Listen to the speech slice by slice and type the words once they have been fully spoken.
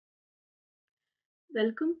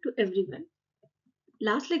Welcome to everyone.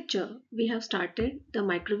 Last lecture we have started the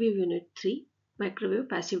microwave unit 3 microwave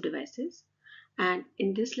passive devices, and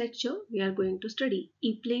in this lecture we are going to study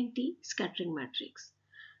E-plane T scattering matrix.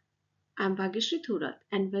 I am Bhagyashree Thorat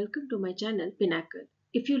and welcome to my channel Pinnacle.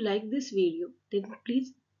 If you like this video then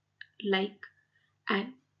please like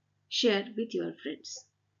and share with your friends.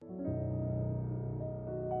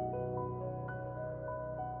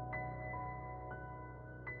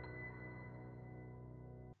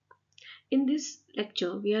 In this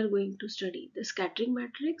lecture we are going to study the scattering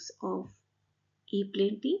matrix of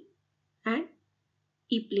E-plane T and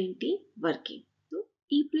E-plane T working. So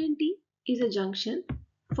E-plane T is a junction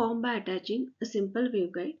formed by attaching a simple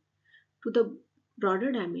waveguide to the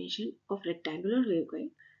broader dimension of rectangular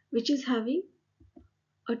waveguide, which is having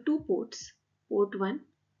a two ports, port 1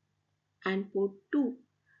 and port 2.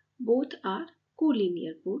 Both are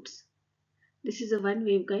collinear ports. This is a one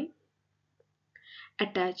waveguide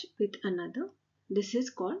attached with another. This is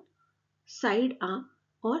called side arm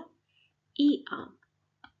or E arm.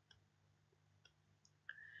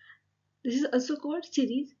 This is also called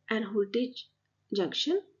series and voltage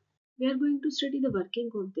junction. We are going to study the working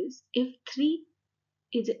of this. If 3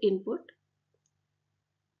 is the input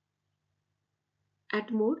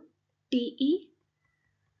at mode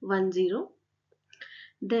TE10,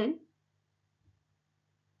 then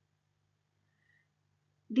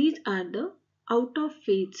these are the out of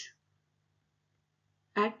phase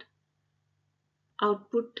at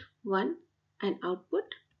output 1 and output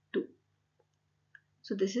 2.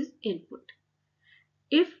 So this is input.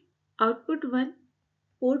 If output 1,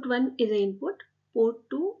 port 1 is the input, port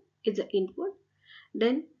 2 is the input,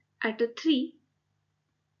 then at a 3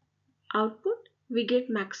 output we get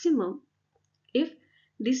maximum if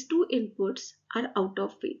these two inputs are out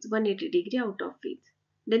of phase, 180 degree out of phase.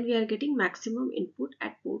 Then we are getting maximum input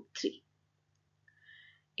at port 3.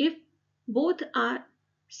 If both are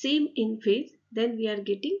same in phase, then we are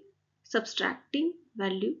getting subtracting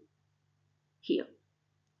value here.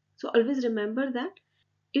 So always remember that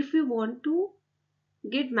if we want to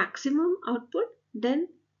get maximum output, then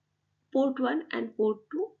port 1 and port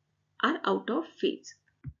 2 are out of phase.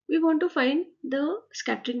 We want to find the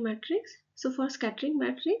scattering matrix. So for scattering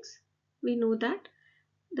matrix, we know that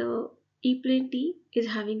the E-plane T is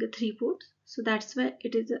having a 3 ports. So that's why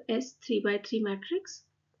it is a S3 by 3 matrix.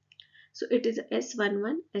 So it is a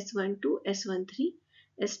S11, S12, S13,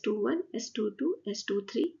 S21, S22,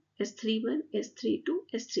 S23, S31, S32,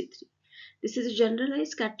 S33. This is a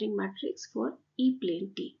generalized scattering matrix for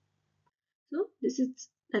E-plane T. So this is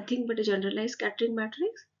nothing but a generalized scattering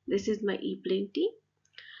matrix. This is my E-plane T.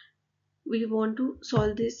 We want to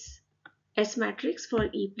solve this S matrix for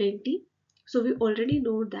E-plane T. So we already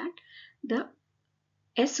know that the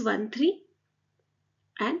S13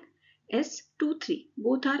 and S23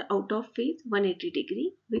 both are out of phase 180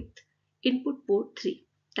 degree with input port 3.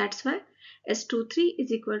 That's why S23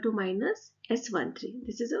 is equal to minus S13.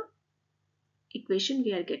 This is a equation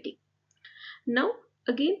we are getting. Now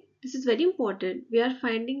again, this is very important. We are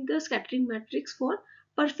finding the scattering matrix for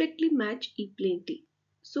perfectly matched E-plane T.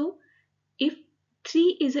 So if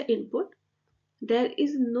 3 is an input, there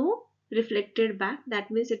is no reflected back.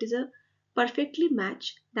 That means it is a perfectly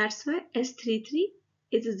matched. That's why S33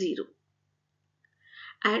 is a 0.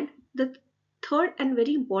 And the third and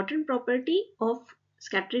very important property of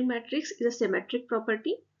scattering matrix is a symmetric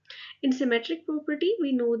property. In symmetric property,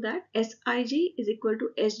 we know that Sij is equal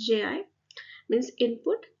to Sji, means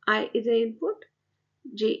input, I is an input,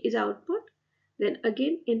 J is output, then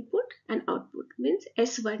again input and output, means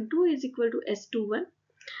S12 is equal to S21,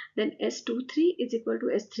 then S23 is equal to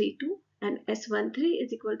S32 and S13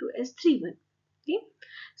 is equal to S31. Okay,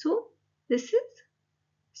 so this is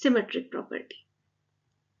symmetric property.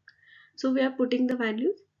 So we are putting the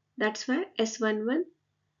values. That's why S11,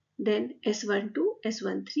 then S12,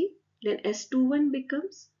 S13, then S21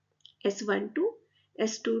 becomes S12,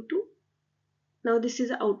 S22. Now this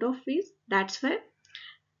is out of phase. That's why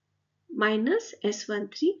minus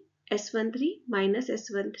S13, S13 minus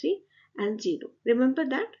S13 and 0. Remember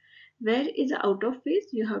that where is out of phase,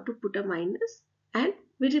 you have to put a minus, and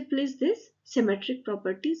we replace this symmetric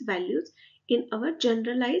properties values in our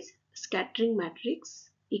generalized scattering matrix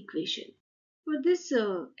equation. For this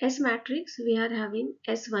S matrix, we are having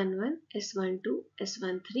S11, S12,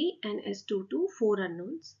 S13 and S22, 4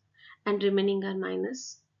 unknowns, and remaining are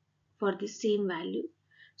minus for the same value.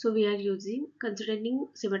 So we are considering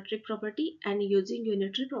symmetric property and using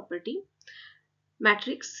unitary property.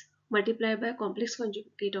 Matrix multiplied by complex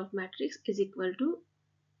conjugate of matrix is equal to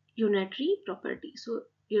unitary property. So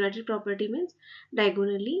unitary property means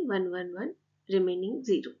diagonally 1 1 1 remaining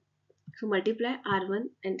 0. So multiply R1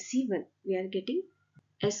 and C1, we are getting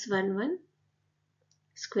S11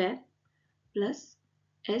 square plus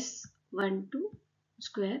S12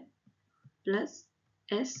 square plus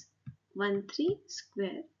S13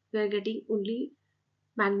 square. We are getting only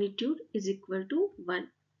magnitude is equal to 1.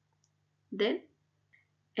 Then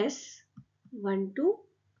S12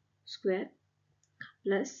 square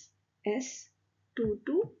plus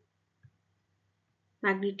S22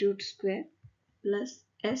 magnitude square plus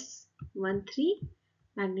S13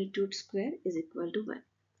 magnitude square is equal to 1.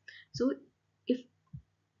 So if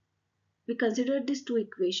we consider these two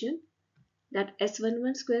equations, that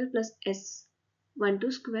S11 square plus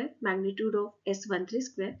S12 square magnitude of S13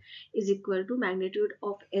 square is equal to magnitude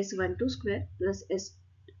of S12 square plus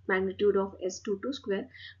magnitude of S22 square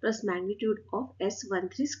plus magnitude of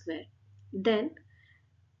S13 square. Then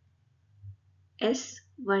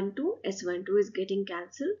S12 is getting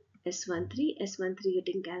cancelled, S13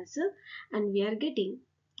 getting cancelled, and we are getting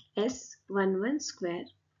S11 square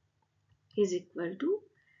is equal to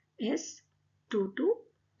S22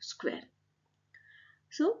 square.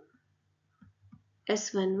 So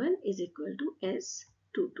S11 is equal to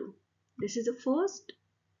S22. This is the first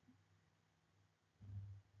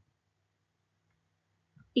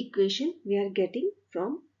equation we are getting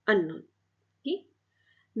from unknown. Okay.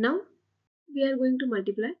 Now we are going to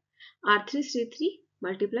multiply R3C3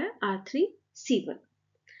 multiply R3C1.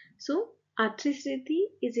 So R3C3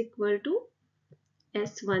 is equal to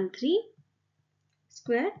S13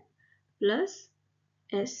 square plus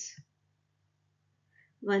S13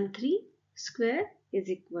 square is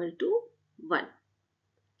equal to 1.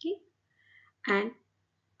 Okay. And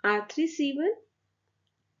R3C1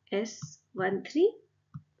 S13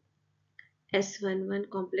 S11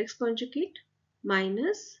 complex conjugate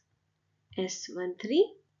minus S13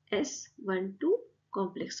 S12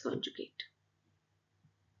 complex conjugate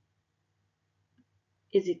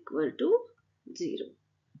is equal to 0.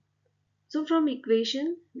 So from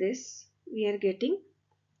equation this we are getting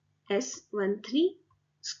S13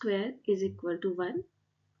 square is equal to 1.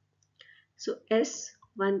 So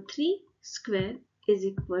S13 square is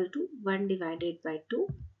equal to 1 divided by 2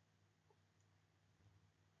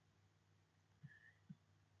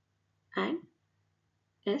 and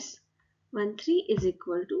S13 is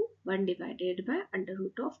equal to 1 divided by under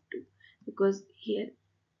root of 2, because here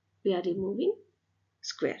we are removing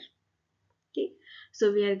square. Okay,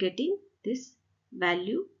 so we are getting this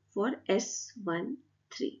value for S13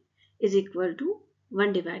 is equal to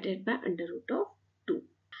 1 divided by under root of 2.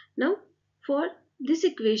 Now for this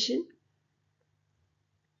equation,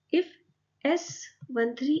 if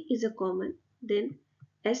S13 is a common, then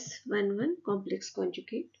S11 complex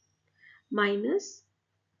conjugate minus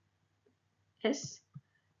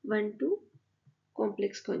S12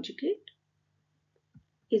 complex conjugate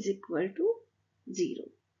is equal to 0.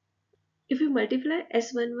 If you multiply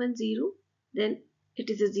S11 0, then it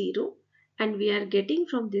is a 0, and we are getting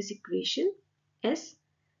from this equation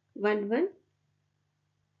S11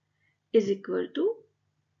 is equal to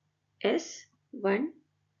S12.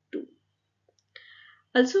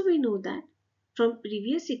 Also we know that from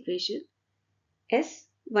previous equation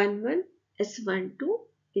S11 S12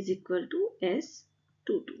 is equal to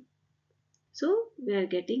S22. So we are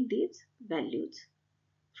getting these values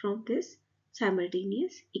from this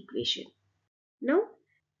simultaneous equation. Now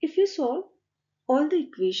if you solve all the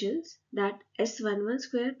equations, that S11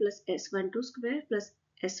 square plus S12 square plus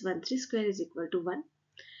S13 square is equal to 1,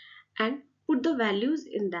 and put the values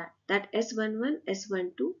in that S11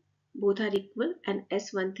 S12 both are equal and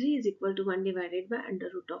S13 is equal to 1 divided by under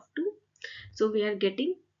root of 2. So we are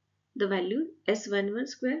getting the value S11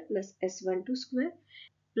 square plus S12 square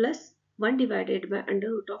plus 1 divided by under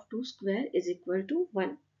root of 2 square is equal to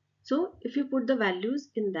 1. So if you put the values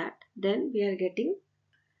in that, then we are getting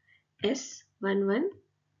S11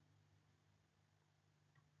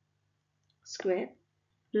 square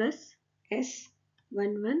plus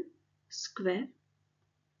S11 square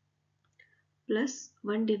plus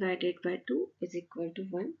 1 divided by 2 is equal to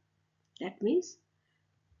 1. That means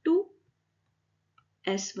 2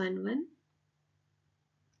 S11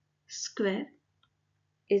 square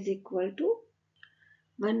is equal to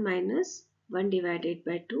 1 minus 1 divided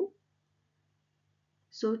by 2.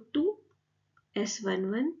 So 2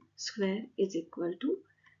 S11 square is equal to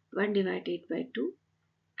 1 divided by 2,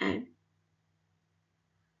 and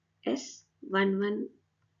S11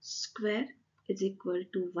 square is equal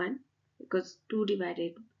to 1 because 2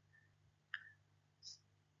 divided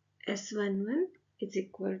S11 is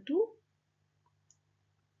equal to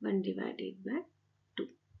 1 divided by 2.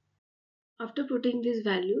 After putting these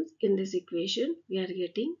values in this equation, we are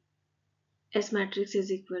getting S matrix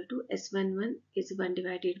is equal to S11 is 1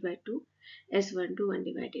 divided by 2, S12 1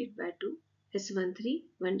 divided by 2, S13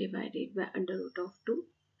 1 divided by under root of 2.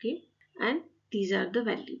 Okay, and these are the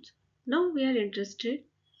values. Now we are interested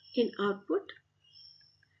in output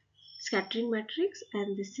scattering matrix,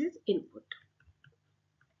 and this is input.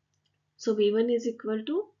 So V1 is equal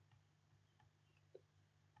to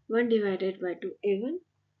 1 divided by 2 A1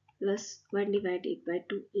 plus 1 divided by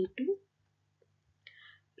 2 A2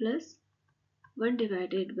 plus 1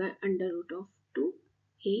 divided by under root of 2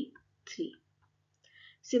 A3.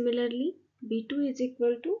 Similarly, B2 is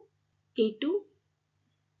equal to A2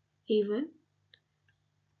 A1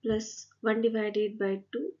 plus 1 divided by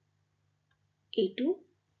 2 A2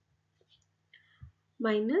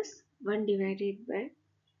 minus 1 divided by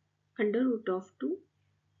under root of 2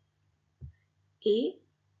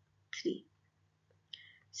 A3.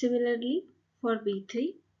 Similarly, for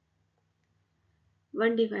B3,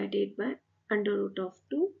 1 divided by under root of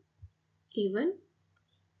 2 A1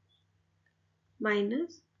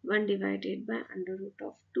 minus 1 divided by under root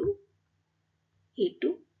of 2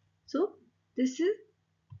 A2. So this is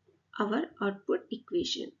our output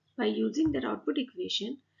equation. By using that output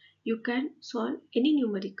equation, you can solve any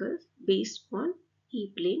numericals based on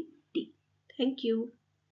E-plane T. Thank you.